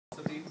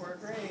for a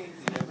grade.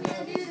 You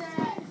never do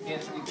that.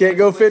 Can't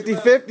go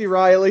 50-50,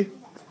 Riley.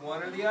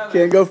 One or the other.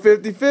 Can't go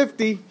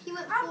 50-50.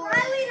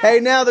 Hey,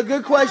 now the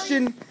good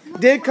question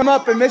did come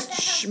up, and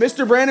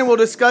Mr. Brandon will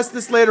discuss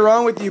this later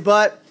on with you,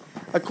 but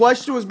a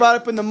question was brought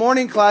up in the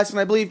morning class, and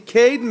I believe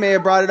Caden may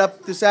have brought it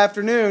up this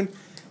afternoon.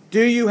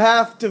 Do you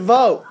have to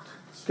vote?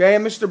 Okay,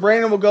 and Mr.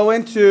 Brandon will go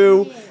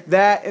into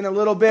that in a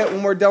little bit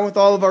when we're done with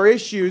all of our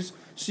issues,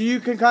 so you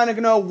can kind of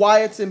know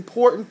why it's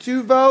important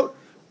to vote,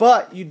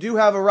 but you do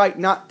have a right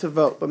not to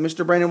vote. But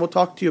Mr. Brandon will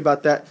talk to you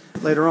about that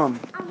later on.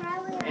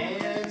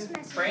 And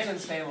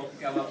Brandon's name will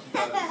come up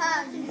and vote.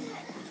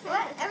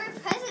 What? Every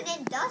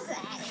president does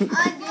that.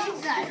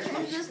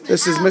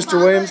 This is Mr.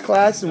 Williams'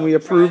 class, and we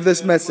approve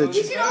this message.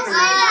 We should all say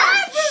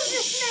that.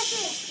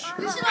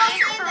 We should all say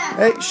that.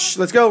 Hey, shh,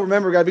 let's go.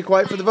 Remember, we got to be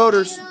quiet for the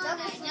voters.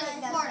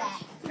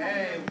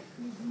 Hey,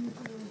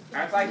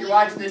 act like you're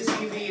watching the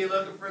TV, you're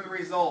looking for the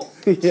results.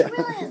 Yeah.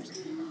 Williams,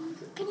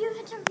 can you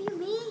interview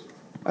me?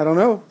 I don't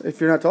know. If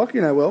you're not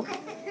talking, I will.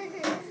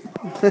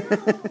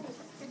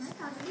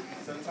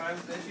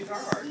 Sometimes the issues are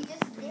hard.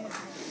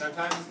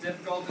 Sometimes it's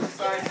difficult to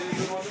decide who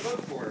you want to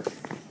vote for.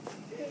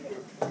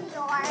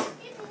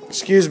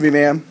 Excuse me,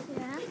 ma'am.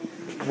 Yeah.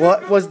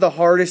 What was the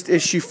hardest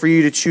issue for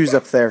you to choose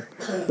up there?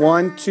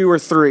 1, 2, or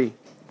 3?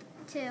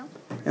 2.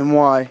 And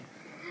why?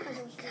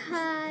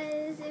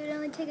 Because it would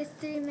only take us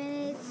 3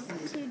 minutes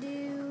to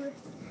do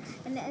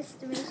an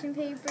estimation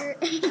paper,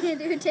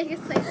 and it would take us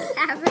like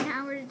half an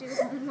hour to do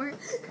homework.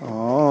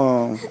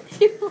 Oh.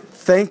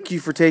 Thank you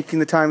for taking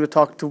the time to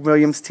talk to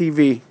Williams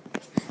TV.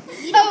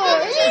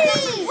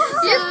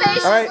 Your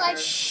face All right. is like...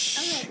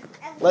 Shh.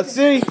 Let's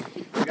see.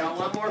 We got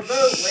one more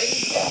vote,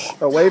 ladies.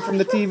 Away from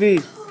the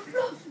TV.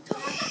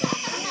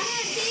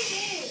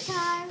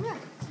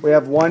 We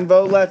have 1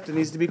 vote left. It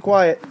needs to be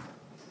quiet.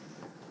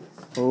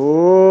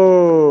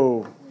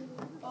 Oh.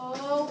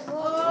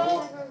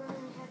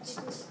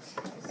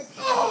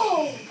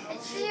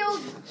 It's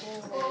sealed.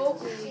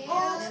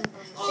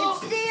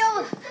 It's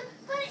sealed.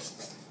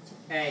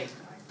 Hey,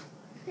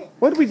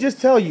 What did we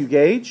just tell you,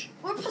 Gage?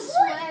 We're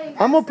persuading.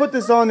 I'm gonna put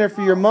this on there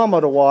for your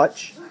mama to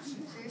watch.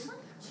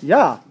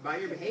 Yeah, about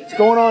your behavior. it's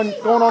going on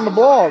the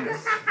blog.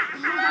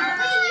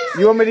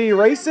 You want me to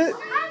erase it?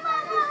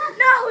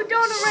 No,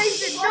 don't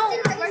erase it.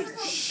 Don't erase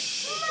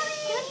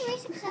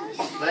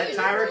it. Let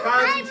Tyler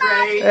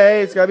concentrate.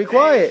 Hey, it's gotta be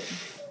quiet.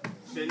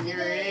 Shouldn't hear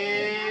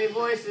any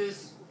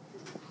voices.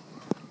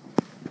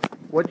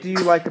 What do you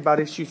like about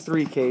issue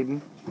 3,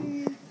 Caden?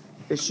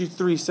 Issue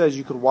 3 says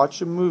you could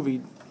watch a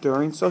movie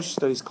during social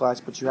studies class,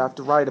 but you have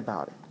to write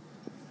about it.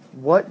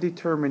 What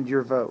determined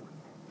your vote?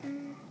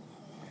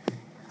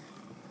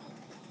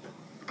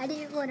 I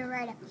didn't want to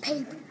write a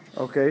paper.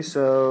 Okay,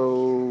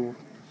 so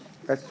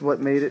that's what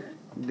made it.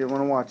 You didn't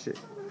want to watch it.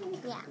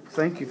 Yeah.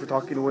 Thank you for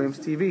talking to Williams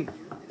TV.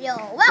 You're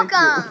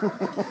welcome.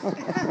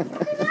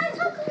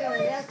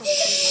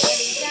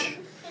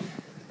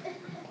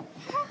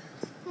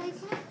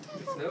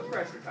 It's no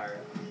pressure, Tyler.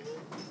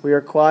 We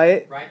are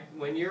quiet. Right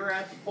when you're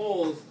at the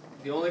polls,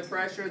 the only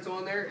pressure that's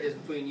on there is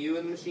between you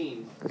and the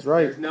machine. That's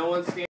right. There's no one standing.